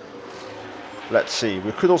 so let's see.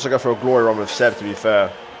 We could also go for a glory run with Seb, to be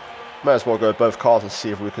fair. May as well go with both cars and see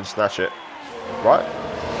if we can snatch it. Right?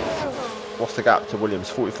 What's the gap to Williams?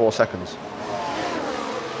 44 seconds.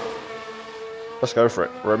 Let's go for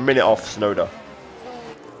it. We're a minute off Tsunoda.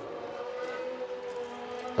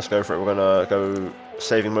 Let's go for it. We're going to go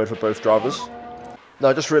saving mode for both drivers. Now,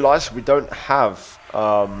 I just realised we don't have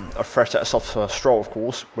a fresh set of softs for Stroll, of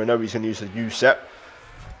course. We know he's going to use the U set.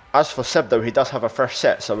 As for Seb, though, he does have a fresh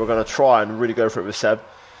set, so we're going to try and really go for it with Seb.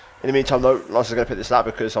 In the meantime, though, Lance is going to pick this lap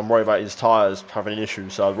because I'm worried about his tyres having an issue,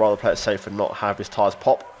 so I'd rather play it safe and not have his tyres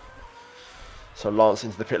pop. So Lance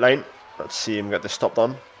into the pit lane. Let's see him get this stop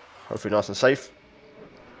done. Hopefully nice and safe.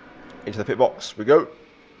 Into the pit box we go.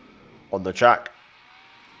 On the track.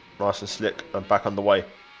 Nice and slick and back underway.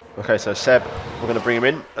 Okay, so Seb, we're going to bring him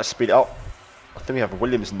in. Let's speed it up. I think we have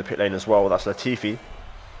Williams in the pit lane as well. That's Latifi.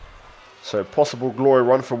 So possible glory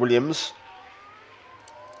run for Williams.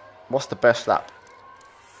 What's the best lap?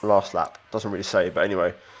 Last lap. Doesn't really say, but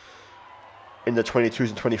anyway. In the 22s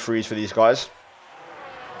and 23s for these guys.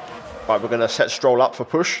 Right, we're going to set Stroll up for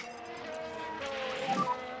push.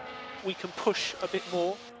 We can push a bit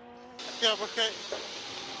more. Yeah, okay.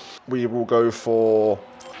 We will go for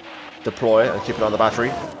deploy and keep it on the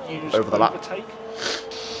battery. Use over the lap. overtake.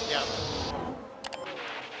 Yeah.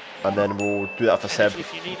 And then we'll do that for Seb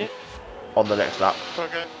If you need it. on the next lap.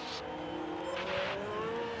 Okay.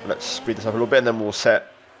 Let's speed this up a little bit and then we'll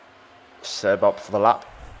set Seb up for the lap.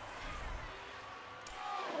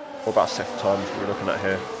 What about sector times we're looking at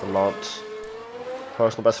here for Lance?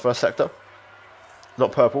 Personal best first sector.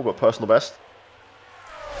 Not purple, but personal best.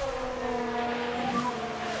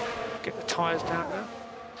 Get the tyres down now.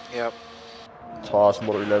 Yep. Tyres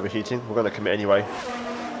moderately overheating. We're going to commit anyway.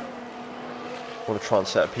 Want to try and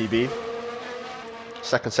set a PB.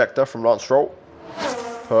 Second sector from Lance Stroll.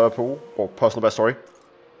 Purple, or personal best, sorry.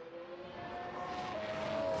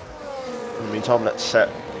 In the meantime, let's set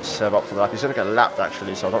Seb up for the lap. He's going to get lapped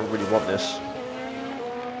actually, so I don't really want this.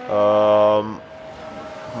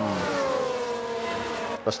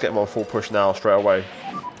 Let's get him on full push now, straight away.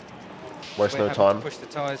 Waste no time. Push the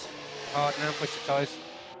tyres hard now, push the tyres.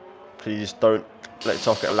 Please don't let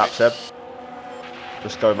yourself get lapped, Seb.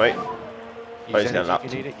 Just go, mate. Oh, he's getting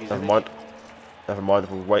lapped. Never mind. Never mind,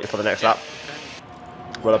 we'll wait for the next lap.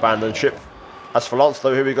 We'll abandon ship. As for Lance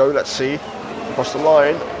though, here we go, let's see. Across the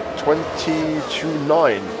line,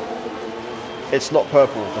 22.9. It's not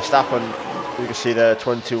purple. Verstappen, you can see there,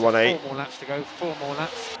 22.18. 4 more laps to go, 4 more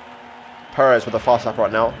laps. Perez with a fast lap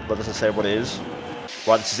right now, but doesn't say what it is.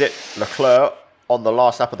 Right, this is it. Leclerc on the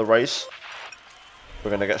last lap of the race.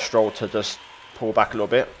 We're going to get Stroll to just pull back a little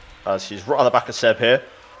bit, as he's right on the back of Seb here.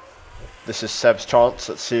 This is Seb's chance.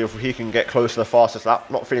 Let's see if he can get close to the fastest lap.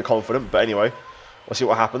 Not feeling confident, but anyway, we'll see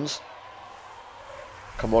what happens.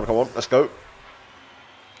 Come on, let's go.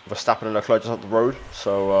 Verstappen and Leclerc just up the road,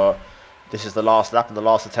 so this is the last lap and the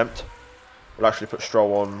last attempt. We'll actually put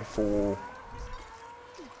Stroll on full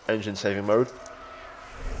engine saving mode.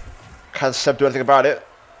 Can Seb do anything about it?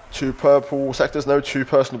 2 purple sectors, no, 2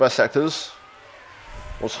 personal best sectors.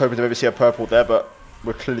 I was hoping to maybe see a purple there, but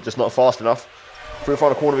we're clearly just not fast enough. Through the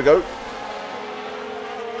final corner we go.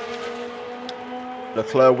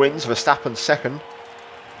 Leclerc wins, Verstappen second.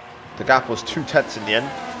 The gap was 2 tenths in the end,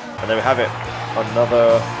 and there we have it.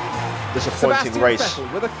 Another disappointing Sebastian race.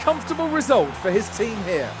 Vettel with a comfortable result for his team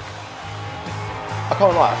here. I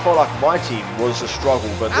can't lie, I felt like my team was a struggle,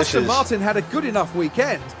 but this Aston is... Martin had a good enough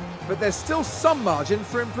weekend, but there's still some margin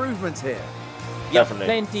for improvement here. Yeah, Definitely.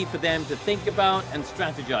 plenty for them to think about and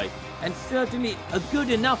strategize, and certainly a good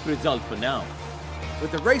enough result for now.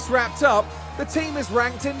 With the race wrapped up, the team is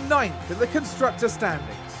ranked in 9th in the constructor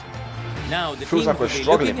standings. Now the Feels team like we're will be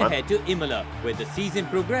struggling, looking man. ahead to Imola, where the season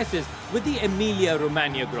progresses with the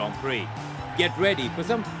Emilia-Romagna Grand Prix. Get ready for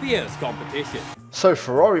some fierce competition. So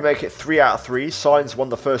Ferrari make it 3 out of 3. Sainz won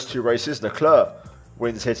the first 2 races. Leclerc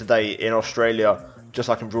wins here today in Australia, just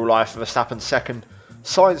like in real life. Verstappen second.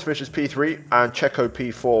 Sainz finishes P3 and Checo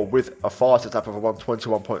P4 with a fastest lap of a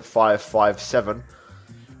 1:21.557.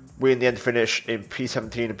 We in the end finish in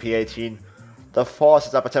P17 and P18. The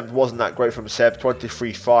fastest lap attempt wasn't that great from Seb,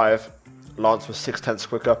 23.5. Lance was 6 tenths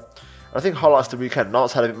quicker. And I think highlights the weekend.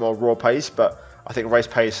 Lance had a bit more raw pace, but I think race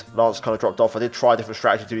pace, Lance kind of dropped off. I did try a different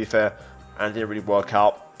strategy, to be fair, and it didn't really work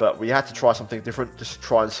out. But we had to try something different, just to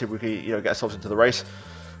try and see if we could, get ourselves into the race.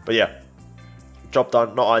 But yeah, job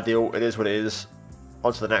done. Not ideal. It is what it is.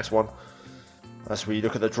 On to the next one. As we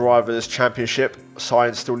look at the Drivers' Championship,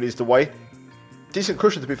 Sainz still leads the way. Decent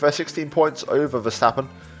cushion, to be fair, 16 points over Verstappen.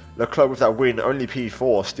 Leclerc with that win, only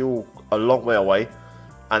P4, still a long way away.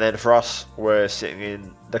 And then for us, we're sitting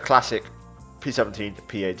in the classic P17,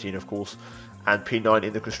 P18 of course, and P9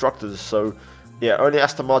 in the Constructors. So yeah, only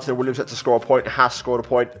Aston Martin and Williams had to score a point, has scored a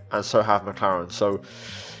point, and so have McLaren. So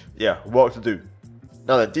yeah, work to do.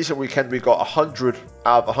 Now then, decent weekend. We got 100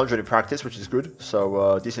 out of 100 in practice, which is good.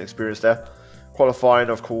 So decent experience there. Qualifying,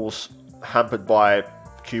 of course, hampered by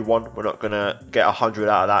Q1. We're not going to get 100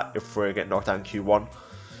 out of that if we're getting knocked out in Q1.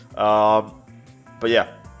 But yeah,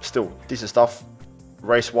 still decent stuff.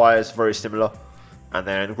 Race-wise, very similar. And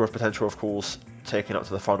then growth potential, of course, taking up to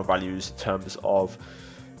the final values in terms of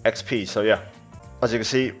XP. So yeah, as you can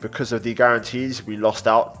see, because of the guarantees, we lost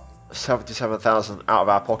out 77,000 out of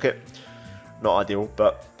our pocket. Not ideal,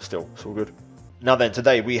 but still, it's all good. Now then,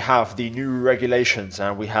 today we have the new regulations,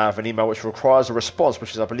 and we have an email which requires a response,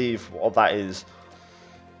 which is, I believe, what that is.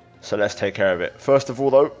 So let's take care of it. First of all,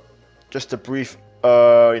 though, just a brief,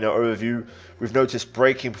 overview. We've noticed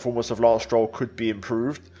braking performance of Lance Stroll could be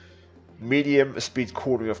improved. Medium speed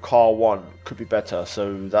cornering of car 1 could be better.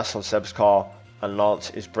 So that's on Seb's car, and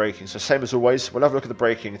Lance is braking. So same as always. We'll have a look at the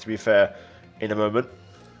braking, to be fair, in a moment.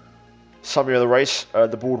 Summary of the race.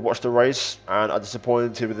 The board watched the race and are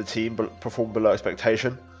disappointed with the team, but performed below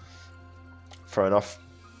expectation. Fair enough.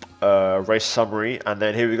 Race summary, and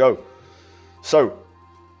then here we go. So,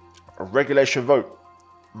 a regulation vote.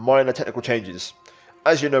 Minor technical changes.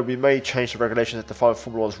 As you know, we may change the regulations that define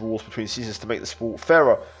Formula 1's rules between seasons to make the sport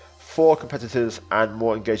fairer for competitors and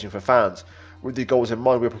more engaging for fans. With the goals in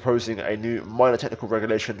mind, we're proposing a new minor technical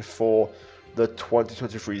regulation for the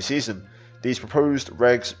 2023 season. These proposed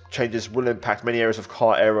regs changes will impact many areas of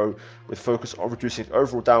car aero, with focus on reducing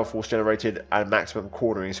overall downforce generated and maximum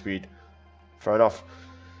cornering speed. Fair enough.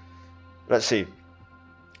 Let's see.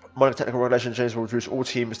 Minor technical regulation changes will reduce all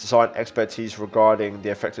teams' design expertise regarding the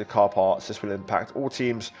affected car parts. This will impact all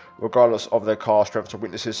teams, regardless of their car strengths or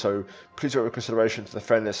weaknesses, so please take into consideration to the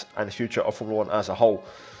fairness and future of Formula 1 as a whole.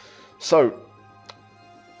 So,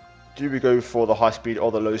 do we go for the high speed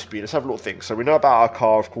or the low speed? Let's have a little think. So we know about our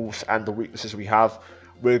car, of course, and the weaknesses we have.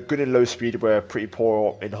 We're good in low speed, we're pretty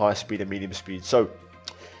poor in high speed and medium speed. So,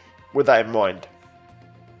 with that in mind,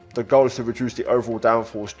 the goal is to reduce the overall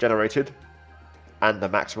downforce generated and the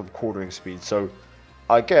maximum cornering speed. So,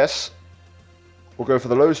 I guess we'll go for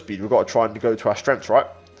the low speed. We've got to try and go to our strengths, right?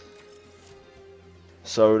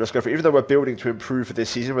 So let's go for it. Even though we're building to improve for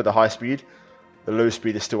this season with the high speed, the low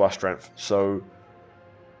speed is still our strength. So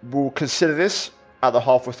we'll consider this at the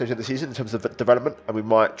halfway stage of the season in terms of development, and we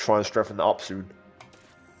might try and strengthen that up soon.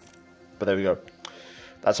 But there we go.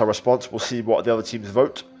 That's our response. We'll see what the other teams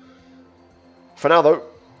vote. For now, though,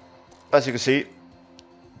 as you can see,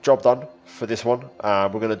 job done for this one. We're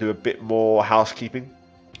going to do a bit more housekeeping.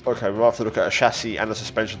 Okay, we'll have to look at a chassis and a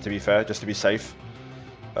suspension, to be fair, just to be safe.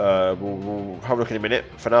 We'll have a look in a minute.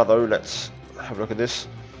 For now, though, let's have a look at this.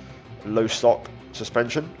 Low stock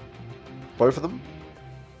suspension. Both of them.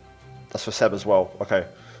 That's for SEB as well. Okay,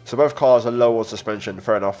 so both cars are low on suspension.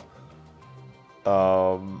 Fair enough.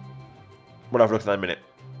 We'll have a look at that in a minute.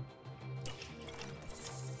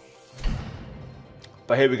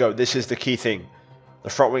 But here we go. This is the key thing. The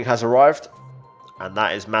front wing has arrived, and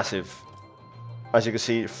that is massive. As you can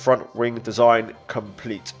see, front wing design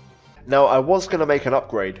complete. Now, I was going to make an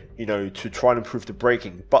upgrade, you know, to try and improve the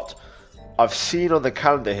braking, but I've seen on the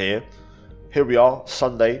calendar here we are,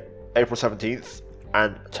 Sunday, April 17th,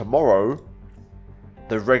 and tomorrow,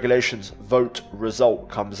 the regulations vote result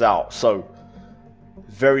comes out. So,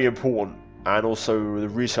 very important, and also the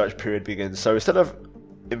research period begins. So, instead of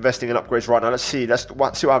investing in upgrades right now, let's see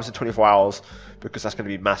what happens in 24 hours, because that's going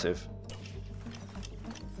to be massive.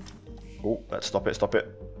 Oh, let's stop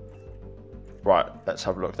it. Right, let's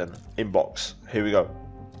have a look then. Inbox. Here we go.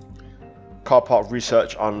 Car part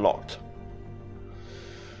research unlocked.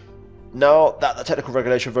 Now that the technical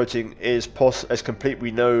regulation voting is complete,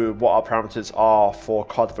 we know what our parameters are for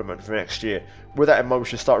car development for next year. With that in mind, we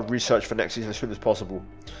should start research for next season as soon as possible.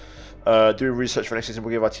 Doing research for next season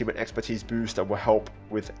will give our team an expertise boost that will help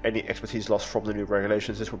with any expertise lost from the new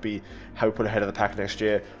regulations. This will be how we put ahead of the pack next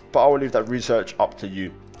year, but I will leave that research up to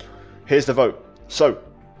you. Here's the vote. So,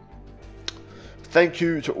 thank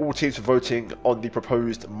you to all teams for voting on the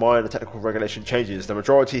proposed minor technical regulation changes. The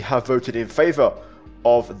majority have voted in favour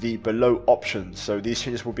of the below options, so these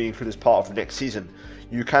changes will be included as part of next season.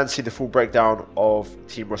 You can see the full breakdown of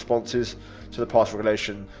team responses to the past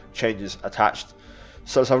regulation changes attached.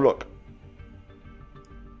 So let's have a look.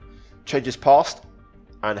 Changes passed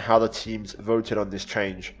and how the teams voted on this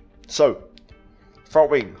change. So, front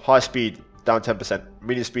wing, high speed down 10%,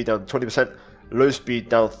 medium speed down 20%, low speed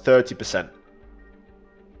down 30%.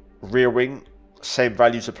 Rear wing, same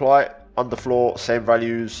values apply. Underfloor, same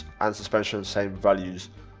values. And suspension, same values.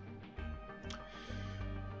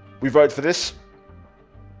 We voted for this.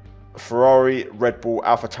 Ferrari, Red Bull,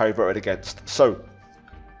 AlphaTauri voted against. So,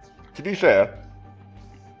 to be fair,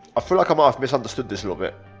 I feel like I might have misunderstood this a little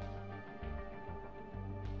bit.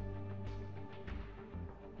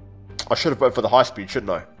 I should have voted for the high speed,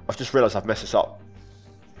 shouldn't I? I've just realised I've messed this up.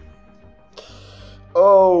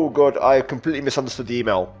 Oh god, I completely misunderstood the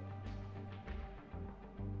email.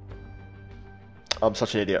 I'm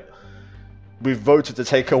such an idiot. We've voted to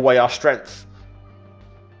take away our strength.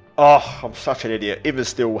 Oh, I'm such an idiot. Even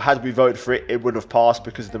still, had we voted for it, it wouldn't have passed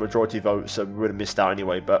because of the majority vote, so we would have missed out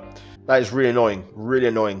anyway. But that is really annoying. Really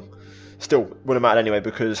annoying. Still, wouldn't have mattered anyway,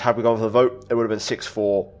 because had we gone for the vote, it would have been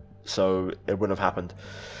 6-4, so it wouldn't have happened.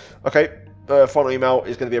 Okay, the final email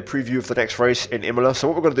is going to be a preview of the next race in Imola. So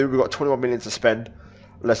what we're going to do, we've got 21 million to spend.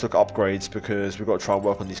 Let's look at upgrades, because we've got to try and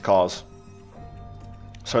work on these cars.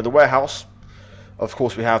 So in the warehouse, of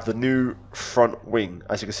course, we have the new front wing.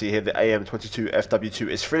 As you can see here, the AM22 FW2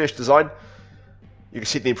 is finished design. You can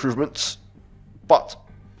see the improvements, but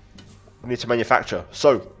we need to manufacture.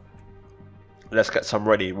 So let's get some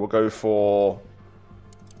ready. We'll go for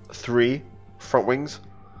 3 front wings,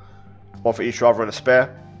 1 for each driver and a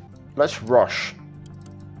spare. Let's rush.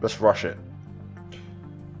 Let's rush it.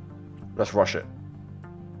 Let's rush it.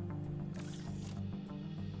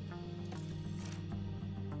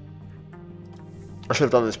 I should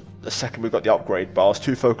have done this the second we got the upgrade, but I was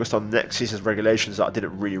too focused on next season's regulations that I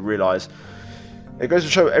didn't really realise. It goes to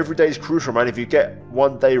show every day is crucial, man. If you get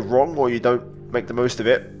one day wrong or you don't make the most of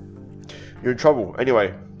it, you're in trouble.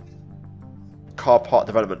 Anyway, car part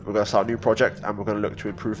development. We're going to start a new project and we're going to look to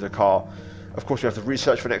improve the car. Of course, we have to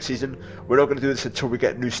research for next season. We're not going to do this until we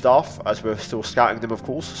get new staff, as we're still scouting them, of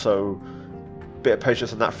course. So, a bit of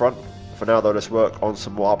patience on that front. For now, though, let's work on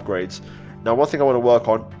some more upgrades. Now, one thing I want to work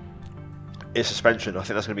on is suspension. I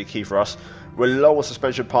think that's going to be key for us. We're low on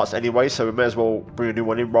suspension parts anyway, so we may as well bring a new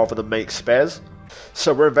one in rather than make spares.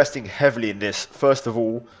 So we're investing heavily in this. First of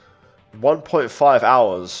all, 1.5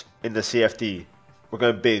 hours in the CFD. We're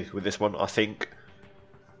going big with this one, I think.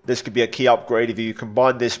 This could be a key upgrade. If you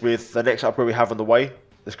combine this with the next upgrade we have on the way,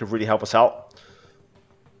 this could really help us out.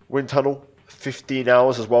 Wind tunnel, 15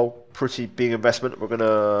 hours as well. Pretty big investment. We're going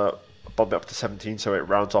to bump it up to 17, so it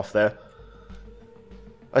rounds off there.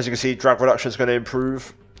 As you can see, drag reduction is going to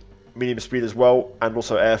improve. medium speed as well, and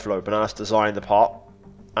also airflow, but now let's design the part.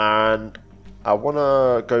 And I want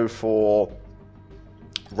to go for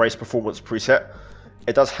race performance preset.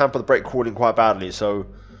 It does hamper the brake cooling quite badly, so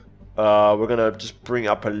we're going to just bring it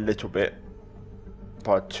up a little bit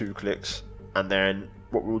by 2 clicks, and then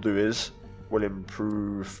what we'll do is we'll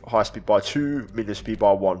improve high speed by 2, medium speed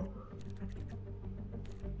by 1.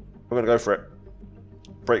 We're going to go for it.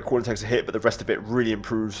 Brake cooling takes a hit, but the rest of it really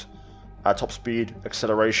improves. Top speed,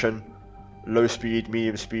 acceleration, low speed,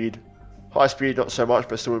 medium speed, high speed not so much,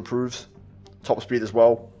 but still improves. Top speed as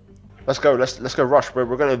well. Let's go. Let's go rush. We're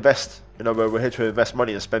going to invest. You know, we're here to invest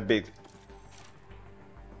money and spend big.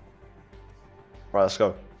 Right, let's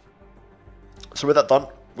go. So with that done,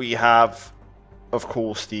 we have, of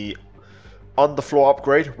course, the underfloor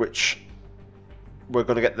upgrade, which we're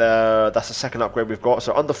going to get there. That's the second upgrade we've got.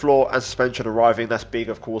 So underfloor and suspension arriving. That's big,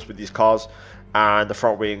 of course, with these cars. And the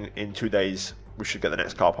front wing in 2 days, we should get the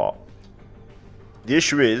next car part. The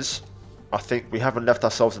issue is, I think we haven't left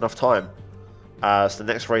ourselves enough time, as the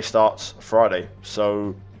next race starts Friday.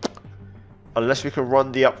 So unless we can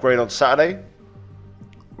run the upgrade on Saturday,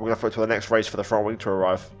 we're going to wait till the next race for the front wing to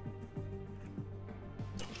arrive.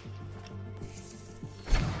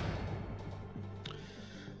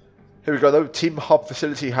 Here we go though. Team Hub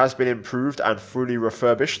facility has been improved and fully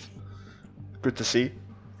refurbished. Good to see.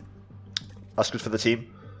 That's good for the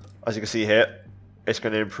team. As you can see here, it's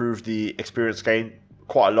going to improve the experience gain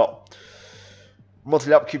quite a lot.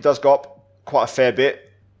 Monthly upkeep does go up quite a fair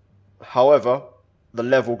bit. However, the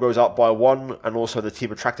level goes up by 1, and also the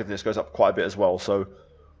team attractiveness goes up quite a bit as well. So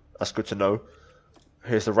that's good to know.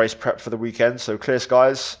 Here's the race prep for the weekend. So clear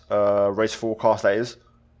skies, race forecast that is.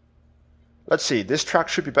 Let's see, this track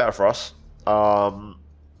should be better for us. Low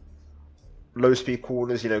speed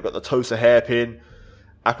corners, you know, got the Tosa hairpin,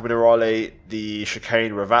 Acqua Minerale, the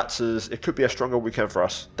chicane, Ravazzas. It could be a stronger weekend for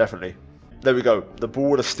us, definitely. There we go. The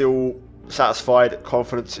board is still satisfied.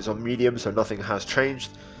 Confidence is on medium, so nothing has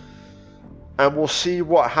changed. And we'll see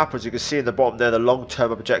what happens. You can see in the bottom there, the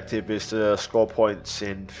long-term objective is to score points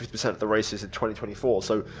in 50% of the races in 2024.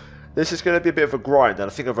 So this is going to be a bit of a grind, and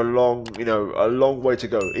I think of a long way to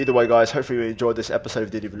go. Either way, guys, hopefully you enjoyed this episode.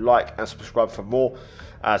 If you did, leave a like and subscribe for more,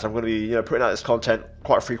 as I'm going to be putting out this content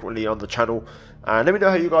quite frequently on the channel. And let me know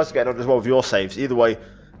how you guys are getting on as well with your saves. Either way,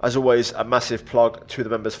 as always, a massive plug to the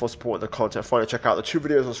members for supporting the content. Finally, check out the 2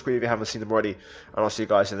 videos on screen if you haven't seen them already, and I'll see you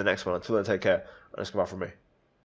guys in the next one. Until then, take care, and it's goodbye from me.